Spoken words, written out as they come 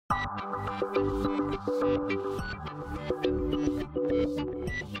Hi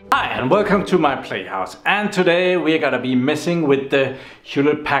and welcome to my playhouse, and today we're gonna be messing with the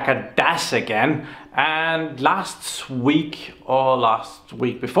Hewlett-Packard DAS again. And last week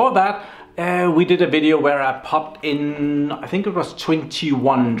before that we did a video where I popped in, I think it was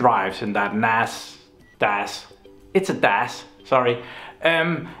 21 drives in that DAS. It's a DAS, sorry.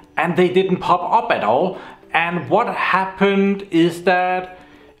 And they didn't pop up at all. And what happened is that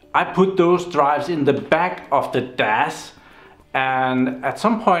I put those drives in the back of the DAS, and at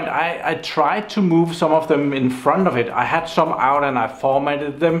some point I tried to move some of them in front of it. I had some out and I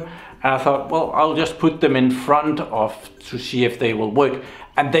formatted them, and I thought, well, I'll just put them in front of to see if they will work,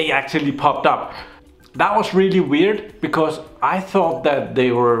 and they actually popped up. That was really weird because I thought that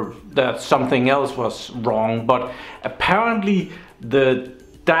something else was wrong, but apparently the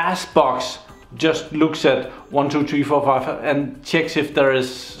DAS box just looks at 1, 2, 3, 4, 5 and checks if there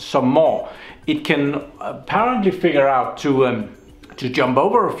is some more. It can apparently figure out to jump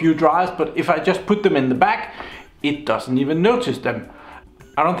over a few drives, but if I just put them in the back, it doesn't even notice them.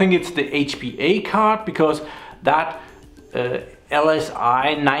 I don't think it's the HPE card, because that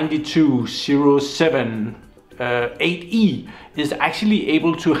LSI 9207 8E is actually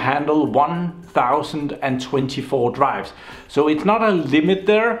able to handle 1024 drives. So it's not a limit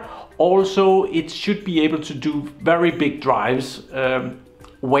there. Also, it should be able to do very big drives,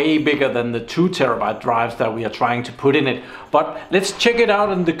 way bigger than the 2 terabyte drives that we are trying to put in it. But let's check it out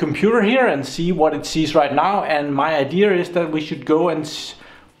on the computer here and see what it sees right now. And my idea is that we should go and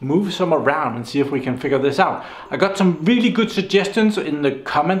move some around and see if we can figure this out. I got some really good suggestions in the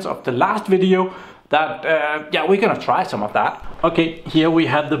comments of the last video that, yeah, we're gonna try some of that. Okay, here we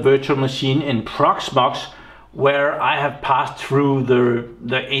have the virtual machine in Proxmox, where I have passed through the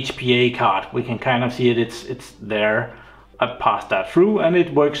HPE card. We can kind of see it, it's there. I passed that through and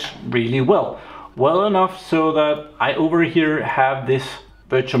it works really well. Well enough so that I over here have this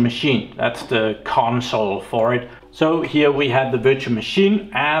virtual machine. That's the console for it. So here we have the virtual machine,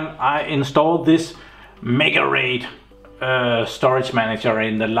 and I installed this MegaRAID storage manager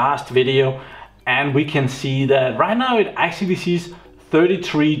in the last video, and we can see that right now it actually sees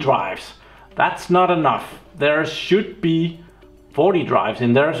 33 drives. That's not enough. There should be 40 drives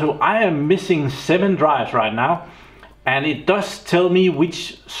in there, so I am missing 7 drives right now. And it does tell me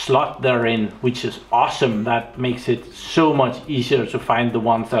which slot they're in, which is awesome. That makes it so much easier to find the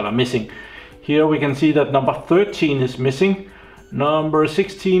ones that are missing. Here we can see that number 13 is missing, number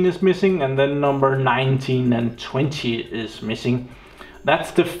 16 is missing, and then number 19 and 20 is missing.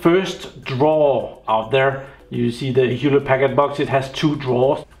 That's the first drawer out there. You see the Hewlett-Packard box, it has 2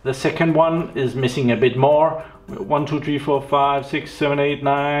 drawers. The second one is missing a bit more. 1, 2, 3, 4, 5, 6, 7, 8,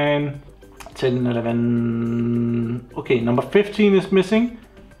 9, 10, 11. Okay, number 15 is missing.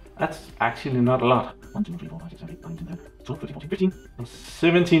 That's actually not a lot. 1, 2, 3, 4, 5, 6, 7, 8, 9, 10, 11, 12, 13, 14, 15.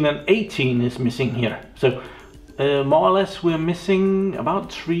 17 and 18 is missing here. So more or less we're missing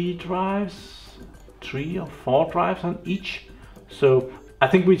about 3 drives, 3 or 4 drives on each. So I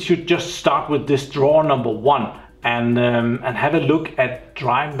think we should just start with this drawer number 1 and have a look at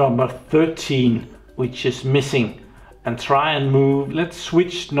drive number 13, which is missing, and try and move. Let's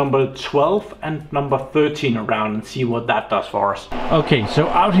switch number 12 and number 13 around and see what that does for us. Okay, so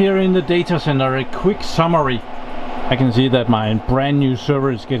out here in the data center, a quick summary. I can see that my brand new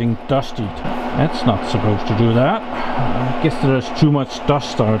server is getting dusty. That's not supposed to do that. I guess there's too much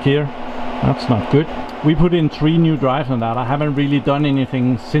dust out here. That's not good. We put in 3 new drives on that. I haven't really done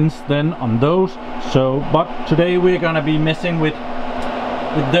anything since then on those. So, but today we're gonna be messing with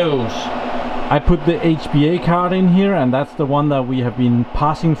those. I put the HPE card in here, and that's the one that we have been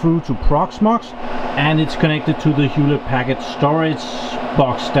passing through to Proxmox, and it's connected to the Hewlett-Packard storage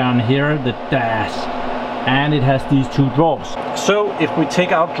box down here, the DAS, and it has these 2 drawers. So if we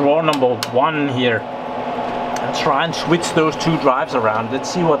take out drawer number 1 here and try and switch those 2 drives around, let's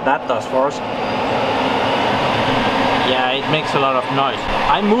see what that does for us. Yeah, it makes a lot of noise.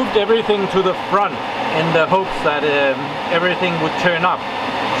 I moved everything to the front in the hopes that everything would turn up.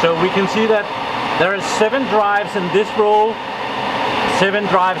 So we can see that there are 7 drives in this row, 7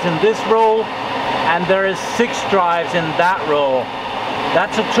 drives in this row, and there is 6 drives in that row.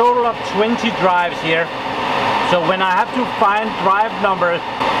 That's a total of 20 drives here. So when I have to find drive number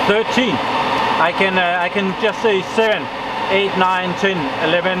 13, I can just say 7, 8, 9, 10,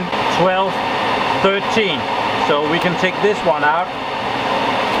 11, 12, 13. So we can take this one out.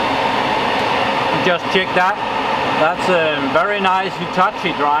 Just check that. That's a very nice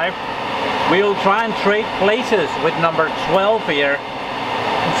Hitachi drive. We'll try and trade places with number 12 here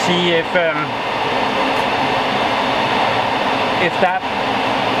and see if that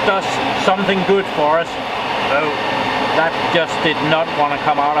does something good for us. Oh, that just did not want to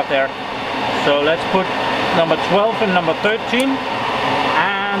come out of there. So let's put number 12 and number 13,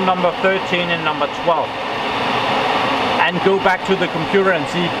 and number 13 and number 12. And go back to the computer and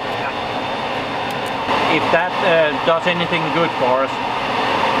see if that does anything good for us.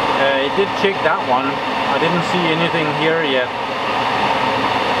 It did check that one. I didn't see anything here yet.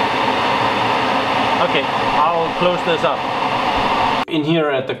 Okay, I'll close this up. In here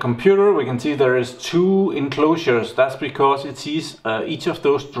at the computer we can see there is 2 enclosures. That's because it sees each of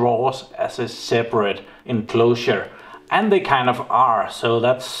those drawers as a separate enclosure. And they kind of are, so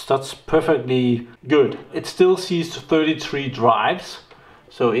that's perfectly good. It still sees 33 drives,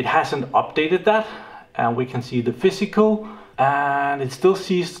 so it hasn't updated that. And we can see the physical, and it still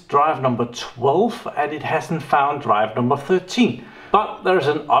sees drive number 12, and it hasn't found drive number 13. But there's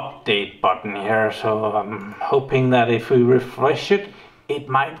an update button here, so I'm hoping that if we refresh it, it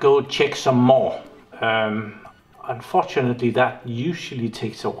might go check some more. Unfortunately, that usually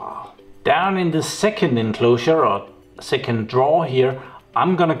takes a while. Down in the second enclosure, or second drawer here,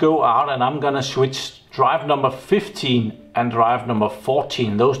 I'm gonna go out and I'm gonna switch drive number 15 and drive number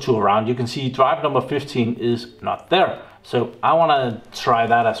 14, those two around. You can see drive number 15 is not there. So I wanna try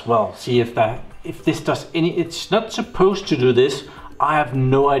that as well, see if this does any. It's not supposed to do this. I have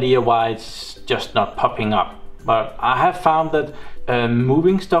no idea why it's just not popping up. But I have found that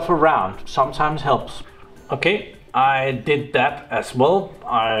moving stuff around sometimes helps. Okay, I did that as well.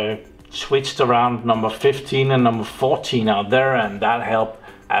 I switched around number 15 and number 14 out there, and that helped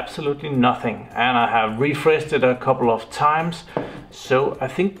absolutely nothing. And I have refreshed it a couple of times. So I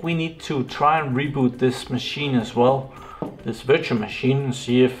think we need to try and reboot this machine as well, this virtual machine, and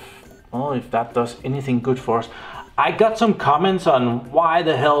see if that does anything good for us. I got some comments on why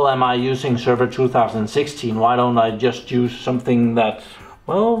the hell am I using server 2016? Why don't I just use something that,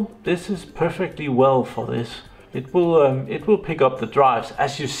 well, this is perfectly well for this. It will pick up the drives.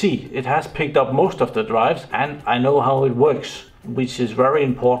 As you see, it has picked up most of the drives, and I know how it works, which is very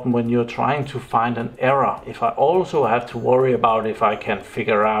important when you're trying to find an error. If I also have to worry about if I can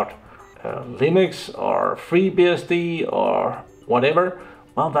figure out Linux or FreeBSD or whatever,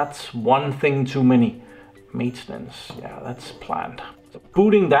 well, that's one thing too many. Maintenance, yeah, that's planned. So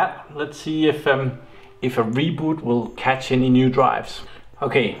booting that, let's see if a reboot will catch any new drives.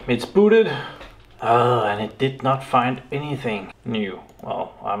 Okay, it's booted. Oh, and it did not find anything new.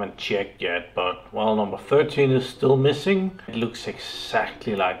 Well, I haven't checked yet, but well, number 13 is still missing. It looks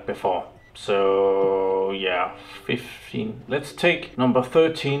exactly like before. So yeah, 15. Let's take number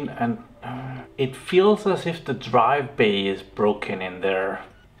 13, and it feels as if the drive bay is broken in there.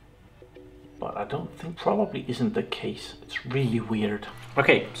 But I don't think, probably isn't the case. It's really weird.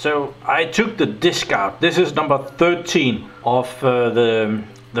 Okay, so I took the disk out. This is number 13 of the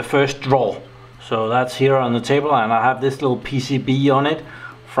first drawer. So that's here on the table, and I have this little PCB on it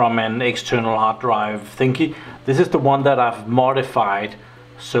from an external hard drive thingy. This is the one that I've modified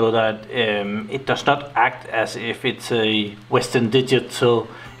so that it does not act as if it's a Western Digital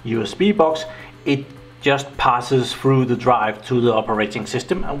USB box. It just passes through the drive to the operating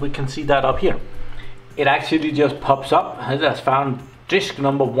system, and we can see that up here. It actually just pops up. It has found disk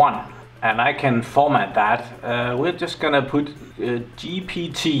number 1, and I can format that. We're just gonna put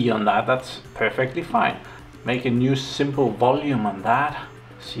GPT on that. That's perfectly fine. Make a new simple volume on that.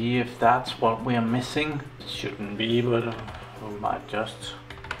 See if that's what we're missing. Shouldn't be, but we might just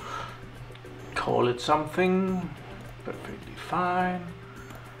call it something. Perfectly fine.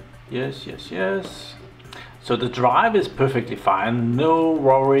 Yes, yes, yes. So the drive is perfectly fine, no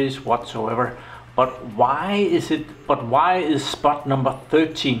worries whatsoever. But why is spot number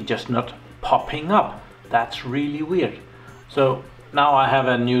 13 just not popping up? That's really weird. So now I have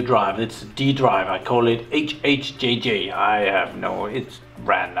a new drive. It's a D drive. I call it HHJJ. I have no, it's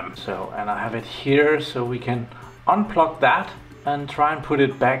random. So, and I have it here, so we can unplug that and try and put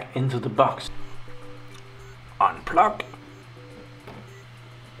it back into the box. Unplug.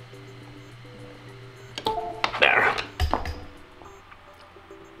 There.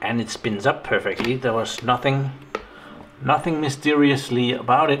 And it spins up perfectly. There was nothing mysteriously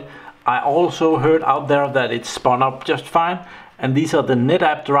about it. I also heard out there that it spun up just fine, and these are the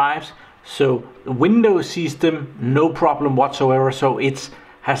NetApp drives, so Windows sees them no problem whatsoever. So it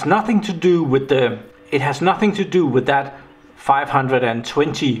has nothing to do with that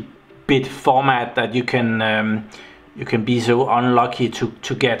 520-bit format that you can be so unlucky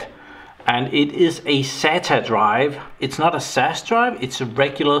to get. And it is a SATA drive. It's not a SAS drive, it's a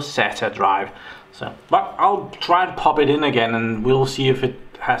regular SATA drive. So, but I'll try and pop it in again, and we'll see if it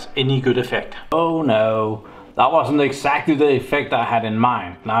has any good effect. Oh no, that wasn't exactly the effect I had in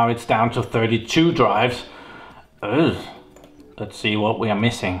mind. Now it's down to 32 drives. Ugh. Let's see what we are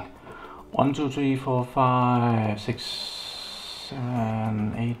missing. 1, 2, 3, 4, 5, 6,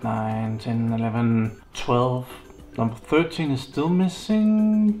 7, 8, 9, 10, 11, 12. Number 13 is still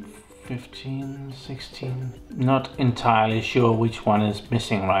missing. 15, 16. Not entirely sure which one is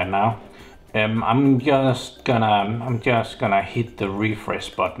missing right now. I'm just gonna hit the refresh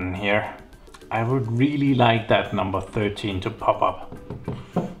button here. I would really like that number 13 to pop up.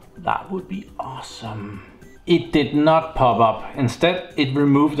 That would be awesome. It did not pop up. Instead, it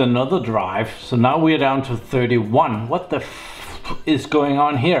removed another drive. So now we're down to 31. What the f is going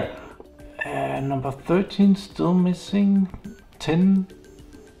on here? Number 13 still missing. 10,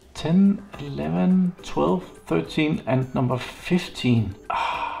 11, 12, 13, and number 15.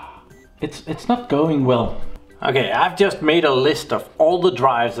 It's not going well. Okay, I've just made a list of all the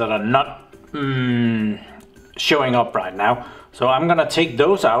drives that are not showing up right now. So I'm gonna take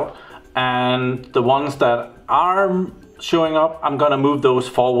those out, and the ones that are showing up, I'm gonna move those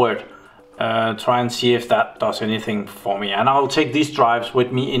forward. Try and see if that does anything for me. And I'll take these drives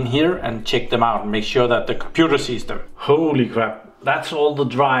with me in here and check them out and make sure that the computer sees them. Holy crap, that's all the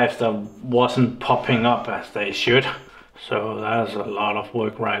drives that wasn't popping up as they should. So that's a lot of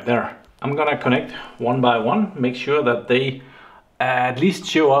work right there. I'm gonna connect one by one, make sure that they at least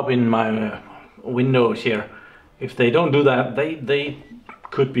show up in my windows here. If they don't do that, they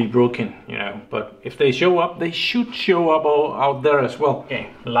could be broken, you know, but if they show up, they should show up out there as well. Okay,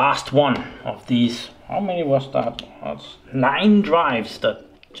 last one of these. How many was that? That's 9 drives that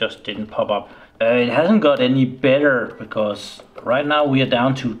just didn't pop up. It hasn't got any better, because right now we are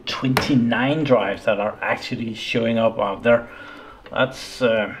down to 29 drives that are actually showing up out there. That's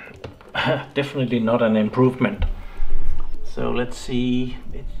definitely not an improvement. So let's see,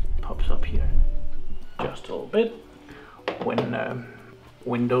 it pops up here just a little bit when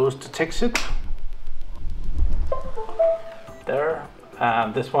Windows detects it. There,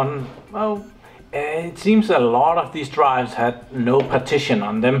 and this one, well, it seems a lot of these drives had no partition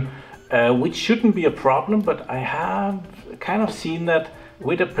on them, which shouldn't be a problem, but I have kind of seen that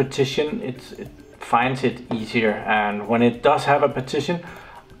with a partition it finds it easier, and when it does have a partition,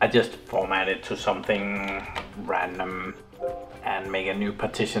 I just format it to something random and make a new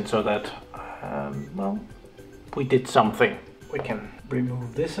partition so that, well, we did something. We can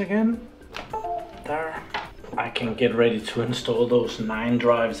remove this again. There. I can get ready to install those 9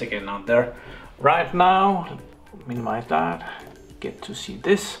 drives again out there. Right now, minimize that, get to see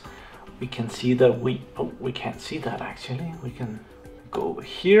this. We can see that we can't see that actually. We can go over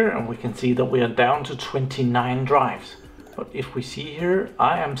here and we can see that we are down to 29 drives. But if we see here,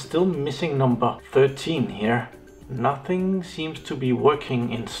 I am still missing number 13 here. Nothing seems to be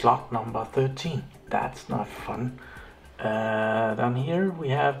working in slot number 13. That's not fun. Down here we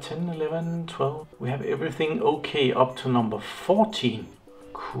have 10, 11, 12. We have everything okay up to number 14.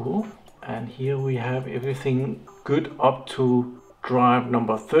 Cool. And here we have everything good up to drive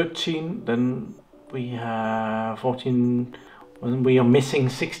number 13. Then we have 14. Well, we are missing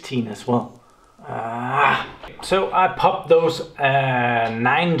 16 as well. So I popped those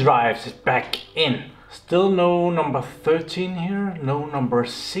 9 drives back in. Still no number 13 here, no number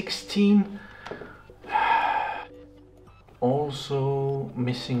 16. Also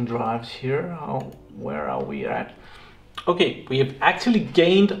missing drives here. Where are we at? Okay, we have actually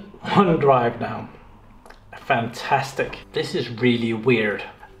gained 1 drive now. Fantastic. This is really weird.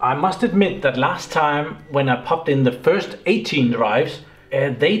 I must admit that last time when I popped in the first 18 drives,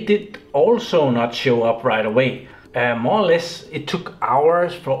 they did also not show up right away. More or less it took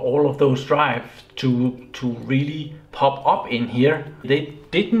hours for all of those drives to really pop up in here. They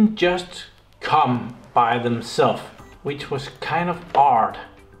didn't just come by themselves, which was kind of odd.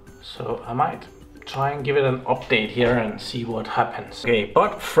 So I might try and give it an update here and see what happens. Okay,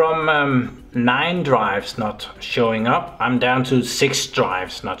 but from 9 drives not showing up, I'm down to 6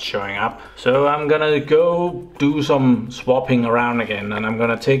 drives not showing up. So I'm gonna go do some swapping around again, and I'm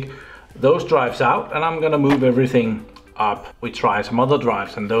gonna take those drives out and I'm gonna move everything up. We try some other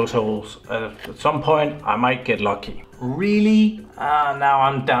drives in those holes. At some point I might get lucky. Really? Now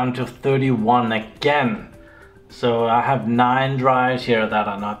I'm down to 31 again. So I have 9 drives here that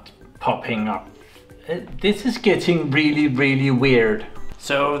are not popping up. This is getting really weird.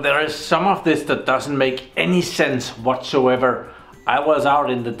 So there is some of this that doesn't make any sense whatsoever. I was out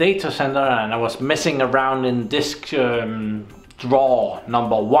in the data center and I was messing around in disk drawer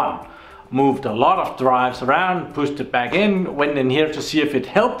number 1. Moved a lot of drives around, pushed it back in, went in here to see if it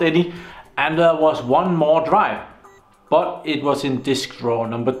helped any, and there was 1 more drive. But it was in disk drawer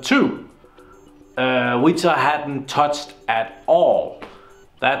number 2. which I hadn't touched at all.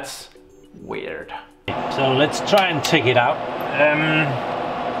 That's weird. So let's try and take it out.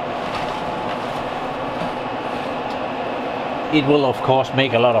 It will of course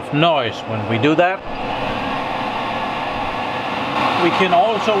make a lot of noise when we do that. We can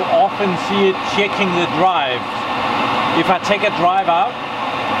also often see it checking the drive. If I take a drive out,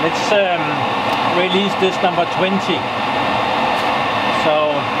 let's release this number 20.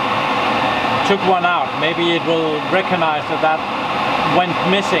 So, took one out. Maybe it will recognize that that went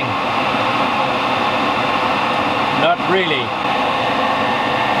missing. Not really.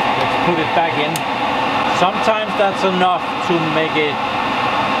 Let's put it back in. Sometimes that's enough to make it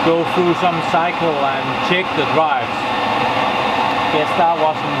go through some cycle and check the drives. Guess that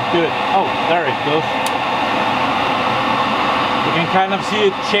wasn't good. Oh, there it goes. You can kind of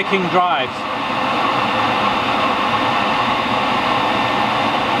see it checking drives.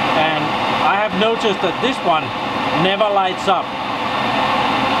 And I have noticed that this one never lights up.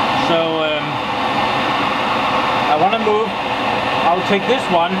 So I want to move. I'll take this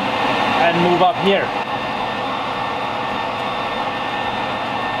one and move up here.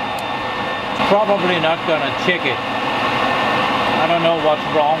 It's probably not gonna check it. I don't know what's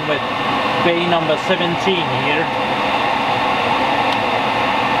wrong with bay number 17 here.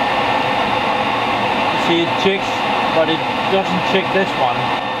 See, it checks, but it doesn't check this one,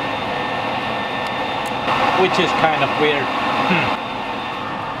 which is kind of weird.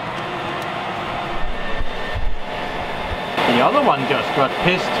 The other one just got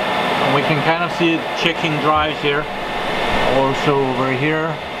pissed, and we can kind of see it checking drives here. Also over here,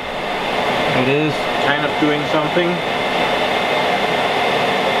 it is kind of doing something.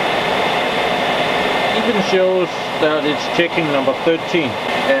 Even shows that it's checking number 13.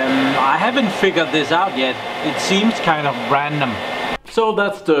 I haven't figured this out yet. It seems kind of random. So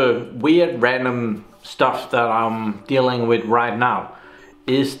that's the weird random stuff that I'm dealing with right now.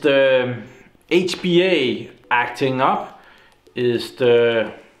 Is the HPE acting up? Is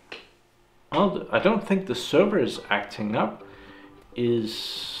the... well, I don't think the server is acting up.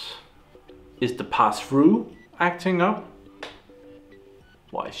 Is the pass-through acting up?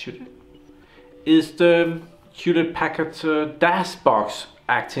 Why should it? Is the Hewlett Packard DAS box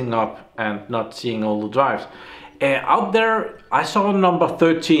acting up and not seeing all the drives? Out there I saw number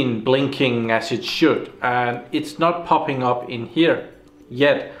 13 blinking as it should, and it's not popping up in here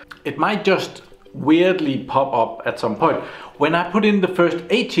yet. It might just weirdly pop up at some point. When I put in the first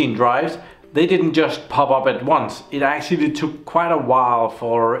 18 drives, they didn't just pop up at once. It actually took quite a while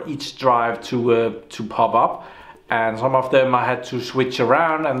for each drive to pop up. And some of them I had to switch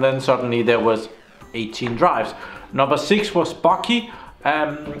around, and then suddenly there was 18 drives. Number 6 was Bucky.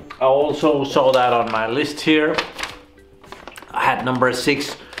 I also saw that on my list here. I had number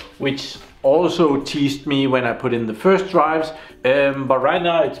 6, which also teased me when I put in the first drives. But right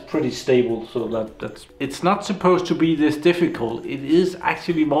now it's pretty stable, so it's not supposed to be this difficult. It is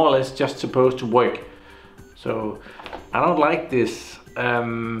actually more or less just supposed to work. So I don't like this.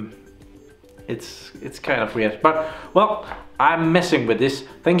 It's kind of weird, but well, I'm messing with this.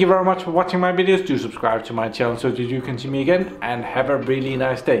 Thank you very much for watching my videos. Do subscribe to my channel so that you can see me again, and have a really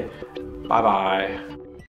nice day. Bye bye.